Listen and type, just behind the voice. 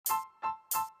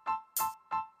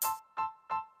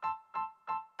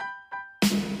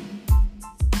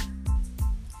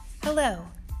Hello,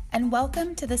 and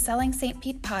welcome to the Selling St.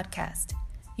 Pete podcast,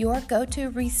 your go-to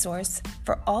resource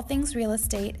for all things real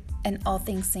estate and all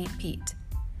things St. Pete.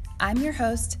 I'm your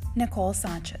host, Nicole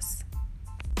Sanchez.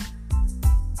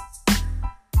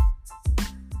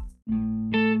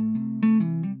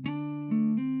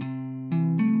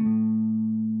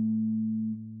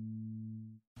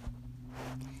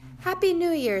 Happy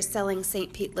New Year, Selling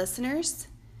St. Pete listeners.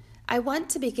 I want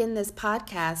to begin this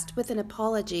podcast with an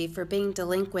apology for being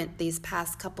delinquent these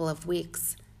past couple of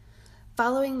weeks.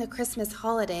 Following the Christmas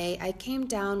holiday, I came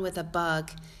down with a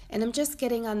bug, and I'm just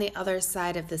getting on the other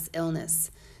side of this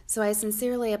illness, so I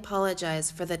sincerely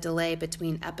apologize for the delay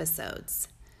between episodes.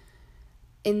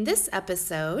 In this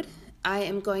episode, I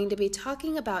am going to be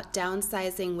talking about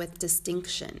downsizing with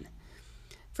distinction.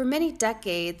 For many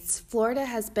decades, Florida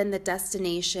has been the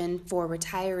destination for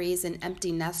retirees and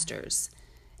empty nesters.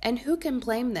 And who can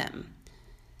blame them?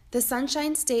 The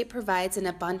Sunshine State provides an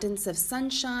abundance of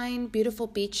sunshine, beautiful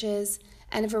beaches,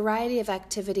 and a variety of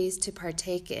activities to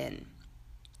partake in.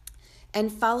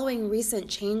 And following recent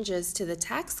changes to the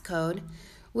tax code,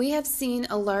 we have seen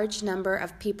a large number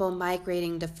of people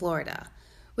migrating to Florida,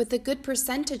 with a good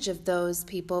percentage of those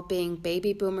people being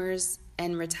baby boomers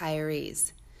and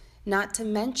retirees. Not to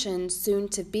mention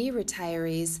soon-to-be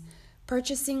retirees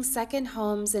purchasing second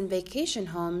homes and vacation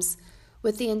homes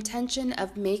with the intention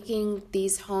of making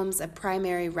these homes a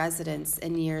primary residence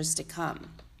in years to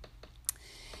come.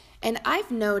 And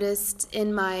I've noticed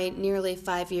in my nearly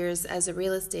 5 years as a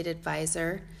real estate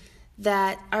advisor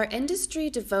that our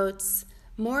industry devotes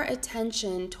more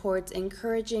attention towards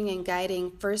encouraging and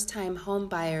guiding first-time home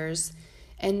buyers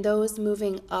and those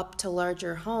moving up to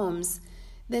larger homes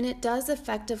than it does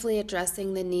effectively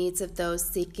addressing the needs of those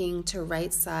seeking to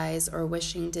right-size or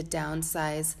wishing to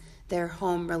downsize their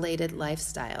home-related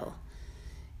lifestyle.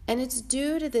 And it's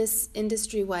due to this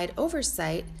industry-wide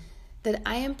oversight that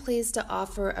I am pleased to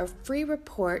offer a free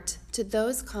report to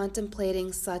those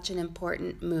contemplating such an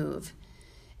important move,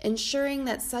 ensuring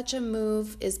that such a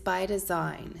move is by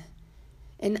design.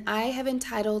 And I have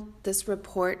entitled this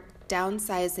report,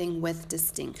 Downsizing with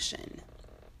Distinction.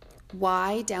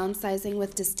 Why downsizing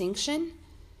with distinction?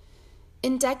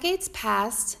 In decades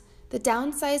past, the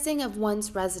downsizing of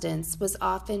one's residence was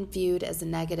often viewed as a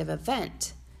negative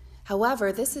event.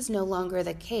 However, this is no longer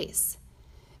the case.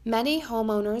 Many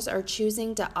homeowners are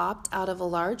choosing to opt out of a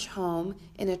large home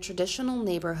in a traditional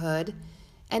neighborhood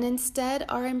and instead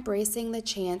are embracing the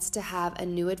chance to have a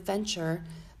new adventure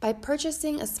by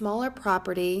purchasing a smaller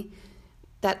property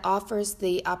that offers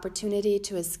the opportunity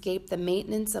to escape the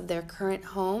maintenance of their current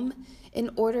home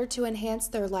in order to enhance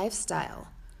their lifestyle.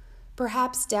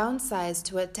 Perhaps downsize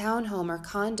to a townhome or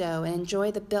condo and enjoy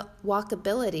the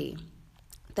walkability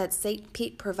that St.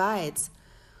 Pete provides.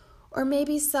 Or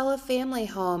maybe sell a family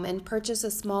home and purchase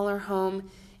a smaller home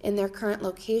in their current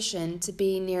location to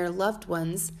be near loved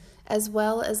ones, as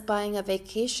well as buying a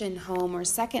vacation home or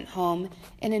second home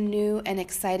in a new and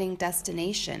exciting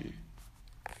destination.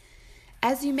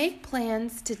 As you make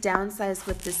plans to downsize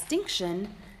with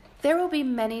distinction, there will be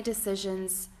many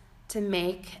decisions to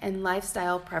make and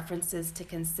lifestyle preferences to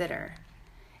consider.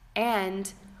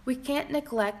 And we can't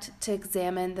neglect to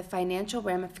examine the financial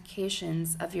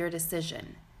ramifications of your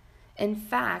decision. In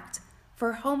fact,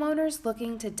 for homeowners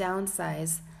looking to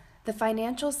downsize, the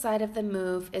financial side of the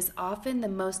move is often the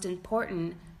most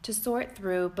important to sort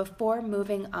through before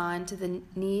moving on to the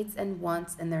needs and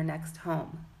wants in their next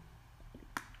home.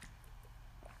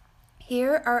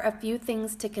 Here are a few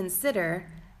things to consider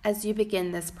as you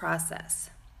begin this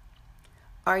process.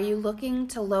 Are you looking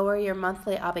to lower your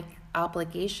monthly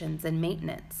obligations and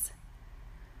maintenance?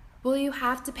 Will you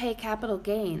have to pay capital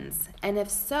gains? And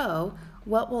if so,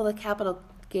 what will the capital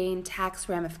gain tax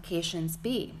ramifications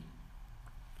be?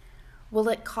 What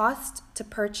will it cost to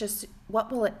purchase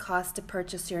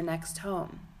your next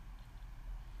home?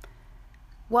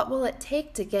 What will it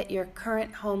take to get your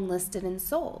current home listed and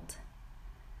sold?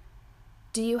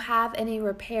 Do you have any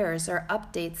repairs or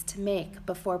updates to make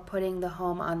before putting the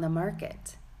home on the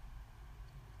market?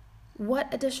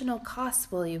 What additional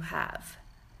costs will you have,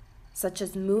 such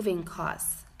as moving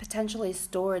costs, potentially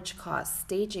storage costs,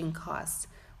 staging costs?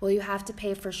 Will you have to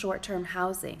pay for short-term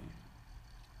housing?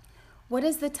 What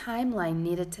is the timeline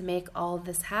needed to make all of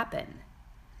this happen?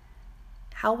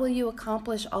 How will you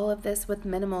accomplish all of this with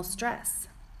minimal stress?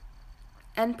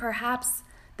 And perhaps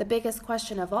the biggest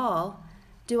question of all,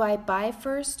 do I buy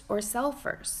first or sell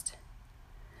first?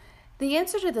 The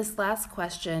answer to this last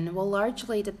question will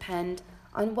largely depend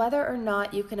on whether or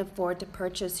not you can afford to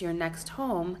purchase your next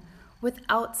home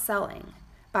without selling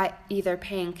by either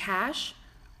paying cash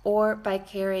or by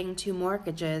carrying 2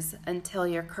 mortgages until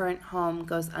your current home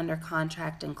goes under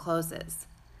contract and closes.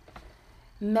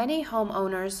 Many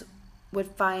homeowners would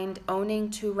find owning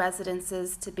 2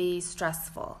 residences to be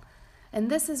stressful, and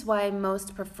this is why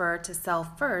most prefer to sell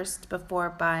first before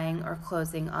buying or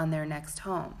closing on their next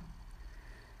home.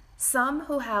 Some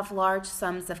who have large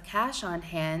sums of cash on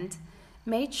hand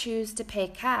may choose to pay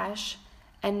cash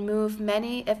and move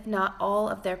many, if not all,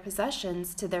 of their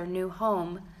possessions to their new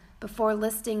home before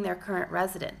listing their current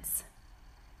residence.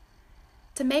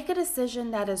 To make a decision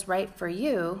that is right for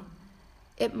you,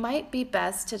 it might be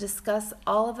best to discuss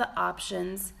all of the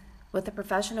options with a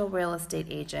professional real estate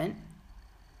agent,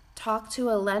 talk to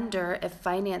a lender if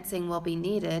financing will be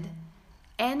needed,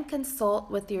 and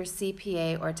consult with your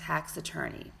CPA or tax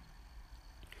attorney.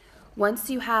 Once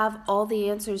you have all the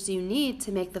answers you need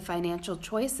to make the financial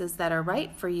choices that are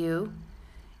right for you,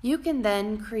 you can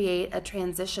then create a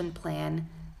transition plan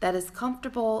that is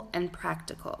comfortable and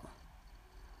practical.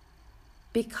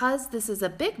 Because this is a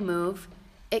big move,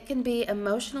 it can be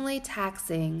emotionally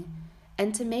taxing,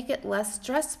 and to make it less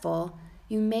stressful,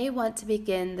 you may want to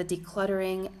begin the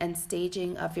decluttering and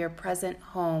staging of your present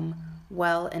home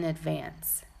well in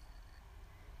advance.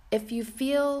 If you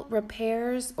feel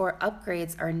repairs or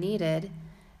upgrades are needed,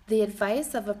 the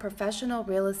advice of a professional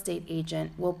real estate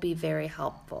agent will be very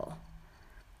helpful.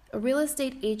 A real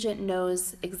estate agent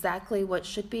knows exactly what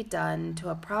should be done to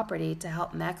a property to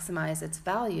help maximize its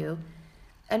value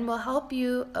and will help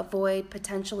you avoid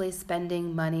potentially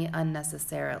spending money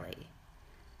unnecessarily.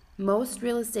 Most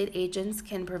real estate agents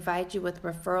can provide you with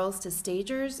referrals to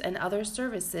stagers and other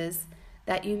services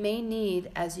that you may need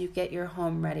as you get your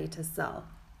home ready to sell.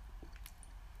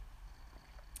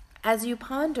 As you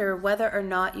ponder whether or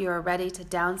not you are ready to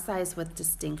downsize with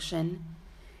distinction,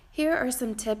 here are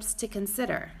some tips to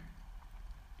consider.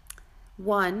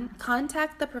 1.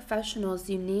 Contact the professionals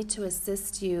you need to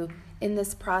assist you in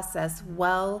this process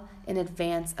well in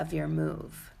advance of your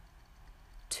move.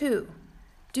 2.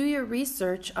 Do your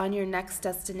research on your next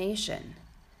destination.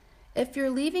 If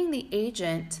you're leaving the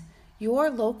agent,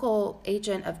 your local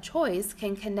agent of choice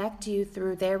can connect you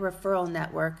through their referral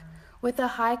network with a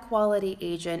high-quality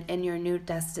agent in your new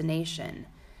destination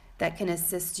that can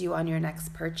assist you on your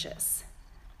next purchase.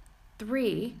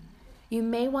 3. You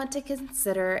may want to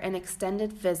consider an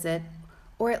extended visit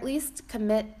or at least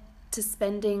commit to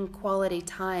spending quality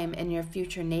time in your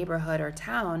future neighborhood or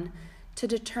town to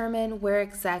determine where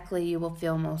exactly you will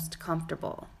feel most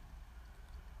comfortable.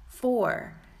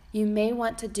 4. You may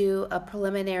want to do a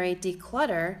preliminary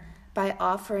declutter by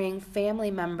offering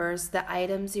family members the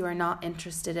items you are not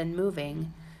interested in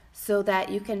moving so that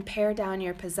you can pare down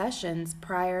your possessions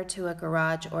prior to a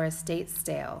garage or estate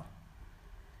sale.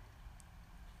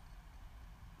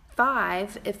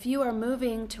 5. If you are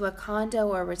moving to a condo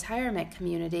or retirement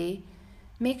community,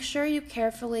 make sure you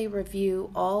carefully review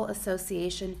all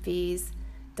association fees,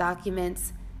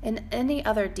 documents, and any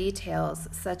other details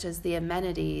such as the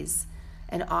amenities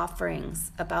and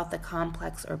offerings about the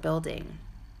complex or building.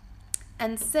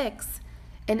 And 6,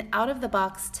 an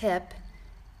out-of-the-box tip,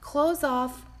 close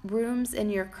off rooms in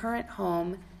your current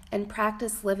home and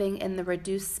practice living in the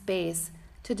reduced space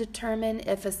to determine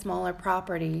if a smaller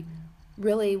property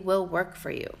really will work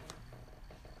for you.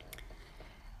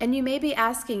 And you may be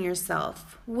asking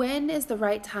yourself, when is the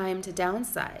right time to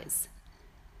downsize?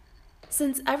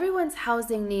 Since everyone's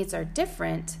housing needs are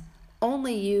different,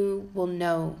 only you will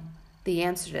know the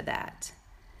answer to that.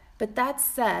 But that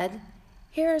said,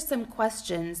 here are some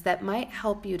questions that might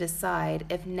help you decide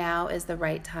if now is the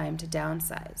right time to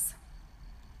downsize.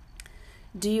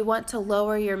 Do you want to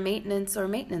lower your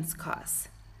maintenance costs?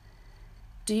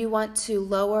 Do you want to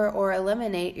lower or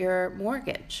eliminate your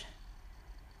mortgage?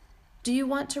 Do you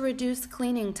want to reduce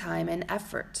cleaning time and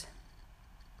effort?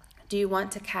 Do you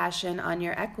want to cash in on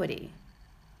your equity?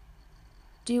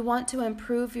 Do you want to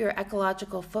improve your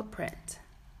ecological footprint?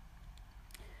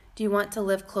 Do you want to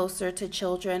live closer to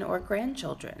children or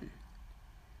grandchildren?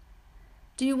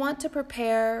 Do you want to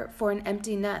prepare for an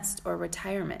empty nest or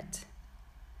retirement?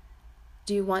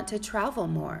 Do you want to travel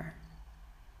more?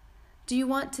 Do you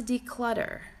want to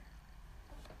declutter?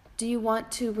 Do you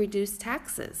want to reduce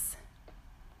taxes?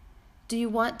 Do you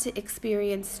want to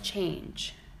experience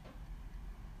change?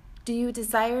 Do you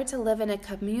desire to live in a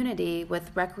community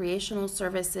with recreational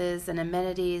services and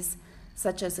amenities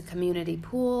such as a community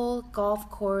pool, golf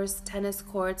course, tennis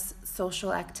courts,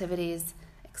 social activities,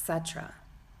 etc.?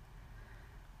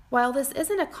 While this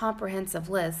isn't a comprehensive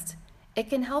list, it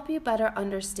can help you better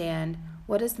understand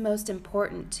what is most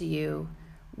important to you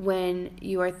when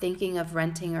you are thinking of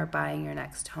renting or buying your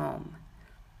next home.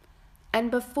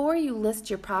 And before you list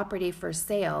your property for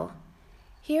sale,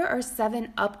 Here are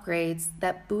 7 upgrades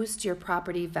that boost your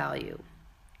property value.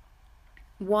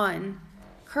 1.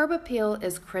 Curb appeal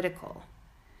is critical.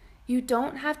 You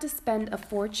don't have to spend a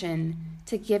fortune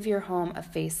to give your home a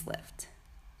facelift.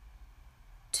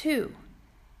 2.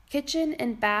 Kitchen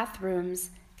and bathrooms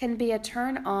can be a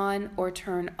turn on or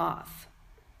turn off.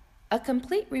 A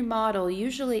complete remodel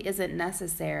usually isn't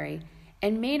necessary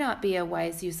and may not be a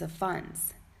wise use of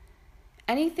funds.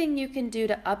 Anything you can do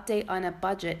to update on a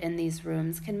budget in these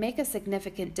rooms can make a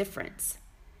significant difference.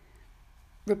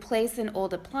 Replace an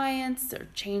old appliance or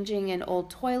changing an old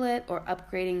toilet or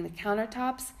upgrading the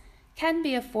countertops can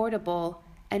be affordable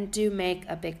and do make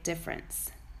a big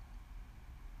difference.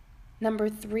 Number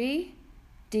 3,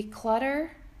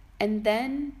 declutter and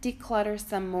then declutter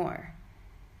some more.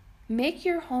 Make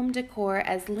your home decor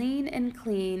as lean and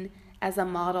clean as a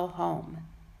model home.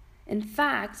 In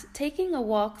fact, taking a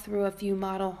walk through a few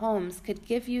model homes could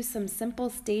give you some simple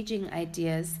staging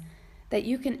ideas that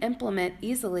you can implement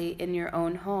easily in your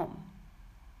own home.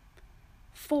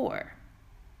 4.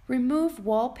 Remove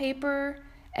wallpaper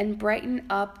and brighten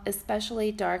up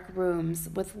especially dark rooms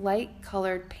with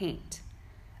light-colored paint.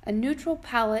 A neutral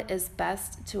palette is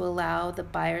best to allow the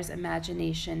buyer's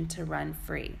imagination to run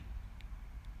free.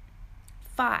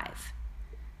 5.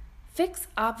 Fix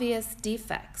obvious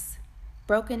defects.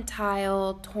 Broken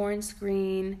tile, torn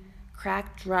screen,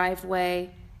 cracked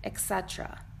driveway,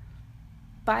 etc.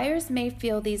 Buyers may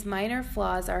feel these minor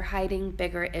flaws are hiding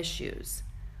bigger issues,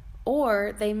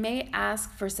 or they may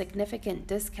ask for significant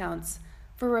discounts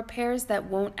for repairs that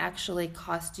won't actually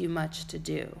cost you much to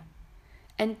do.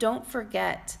 And don't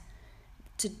forget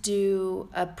to do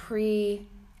a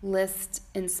pre-list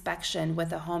inspection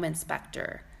with a home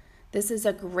inspector. This is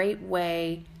a great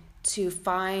way to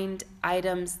find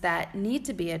items that need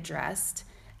to be addressed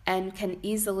and can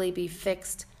easily be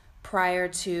fixed prior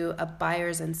to a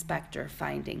buyer's inspector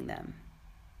finding them.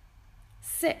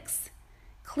 6.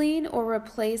 Clean or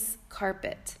replace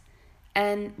carpet,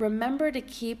 and remember to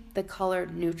keep the color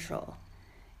neutral.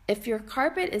 If your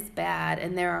carpet is bad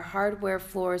and there are hardware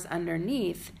floors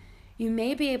underneath, you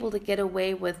may be able to get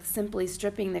away with simply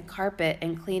stripping the carpet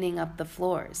and cleaning up the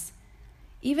floors.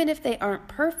 Even if they aren't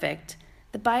perfect,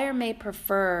 the buyer may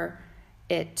prefer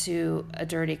it to a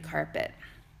dirty carpet.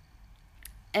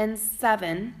 And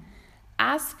 7,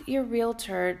 ask your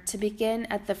realtor to begin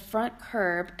at the front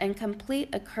curb and complete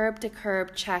a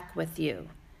curb-to-curb check with you.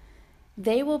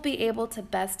 They will be able to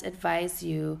best advise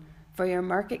you for your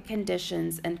market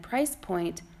conditions and price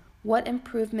point what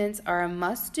improvements are a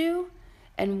must-do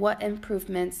and what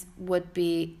improvements would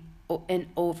be an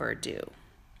overdue,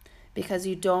 because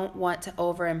you don't want to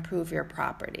over-improve your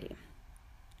property.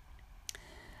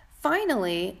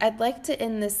 Finally, I'd like to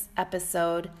end this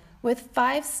episode with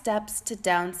 5 steps to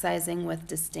downsizing with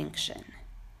distinction.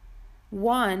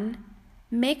 1,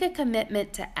 make a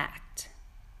commitment to act.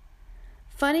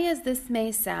 Funny as this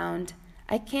may sound,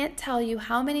 I can't tell you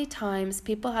how many times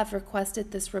people have requested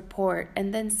this report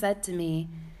and then said to me,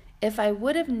 if I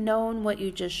would have known what you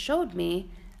just showed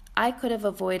me, I could have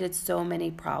avoided so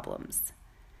many problems.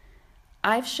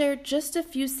 I've shared just a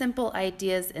few simple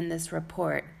ideas in this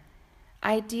report,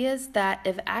 ideas that,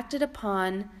 if acted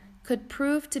upon, could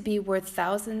prove to be worth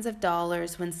thousands of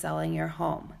dollars when selling your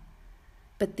home.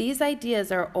 But these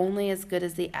ideas are only as good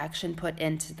as the action put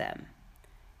into them.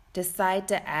 Decide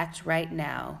to act right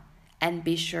now, and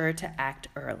be sure to act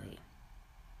early.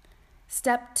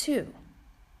 Step 2,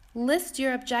 list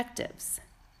your objectives.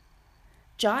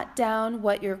 Jot down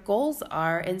what your goals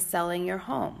are in selling your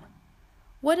home.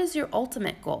 What is your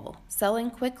ultimate goal?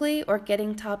 Selling quickly or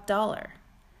getting top dollar?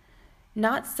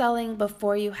 Not selling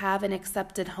before you have an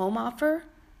accepted home offer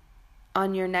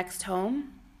on your next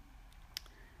home?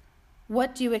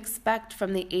 What do you expect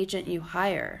from the agent you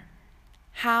hire?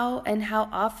 How and how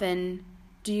often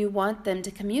do you want them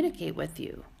to communicate with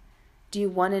you? Do you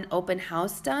want an open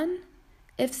house done?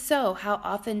 If so, how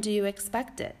often do you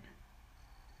expect it?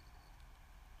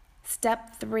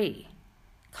 Step 3,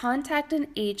 contact an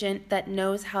agent that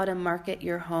knows how to market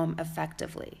your home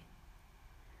effectively.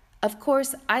 Of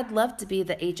course, I'd love to be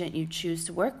the agent you choose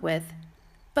to work with,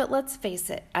 but let's face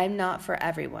it, I'm not for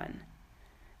everyone.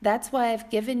 That's why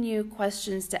I've given you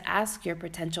questions to ask your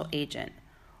potential agent,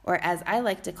 or as I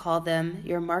like to call them,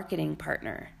 your marketing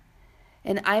partner.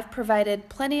 And I've provided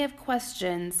plenty of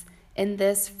questions in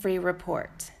this free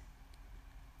report.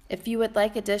 If you would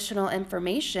like additional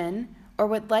information or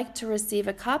would like to receive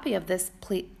a copy of this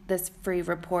free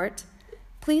report,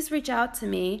 please reach out to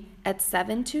me at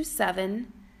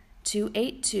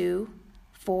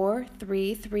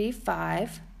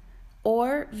 727-282-4335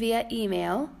 or via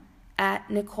email at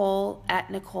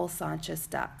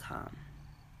nicole@nicolesanchez.com.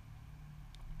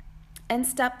 And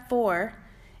step 4,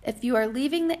 if you are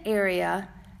leaving the area,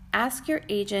 ask your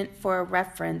agent for a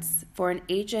reference for an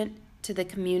agent to the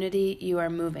community you are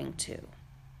moving to.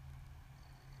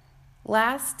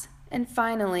 Last and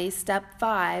finally, step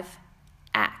 5,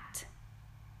 act.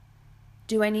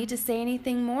 Do I need to say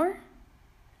anything more?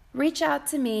 Reach out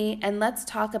to me and let's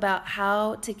talk about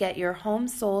how to get your home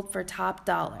sold for top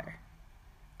dollar.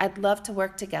 I'd love to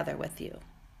work together with you.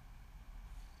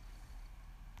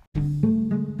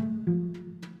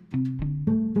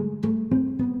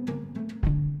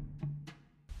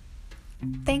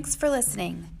 Thanks for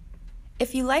listening.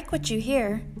 If you like what you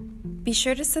hear, be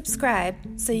sure to subscribe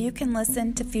so you can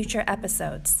listen to future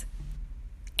episodes.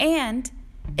 And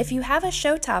if you have a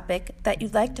show topic that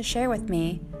you'd like to share with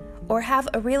me, or have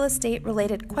a real estate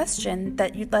related question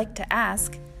that you'd like to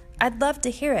ask, I'd love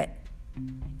to hear it.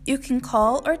 You can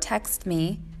call or text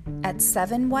me at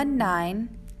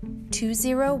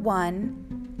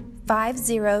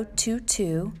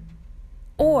 719-201-5022,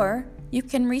 or you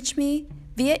can reach me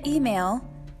via email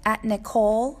at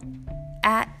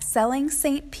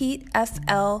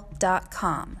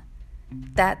nicole@sellingstpetefl.com.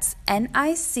 That's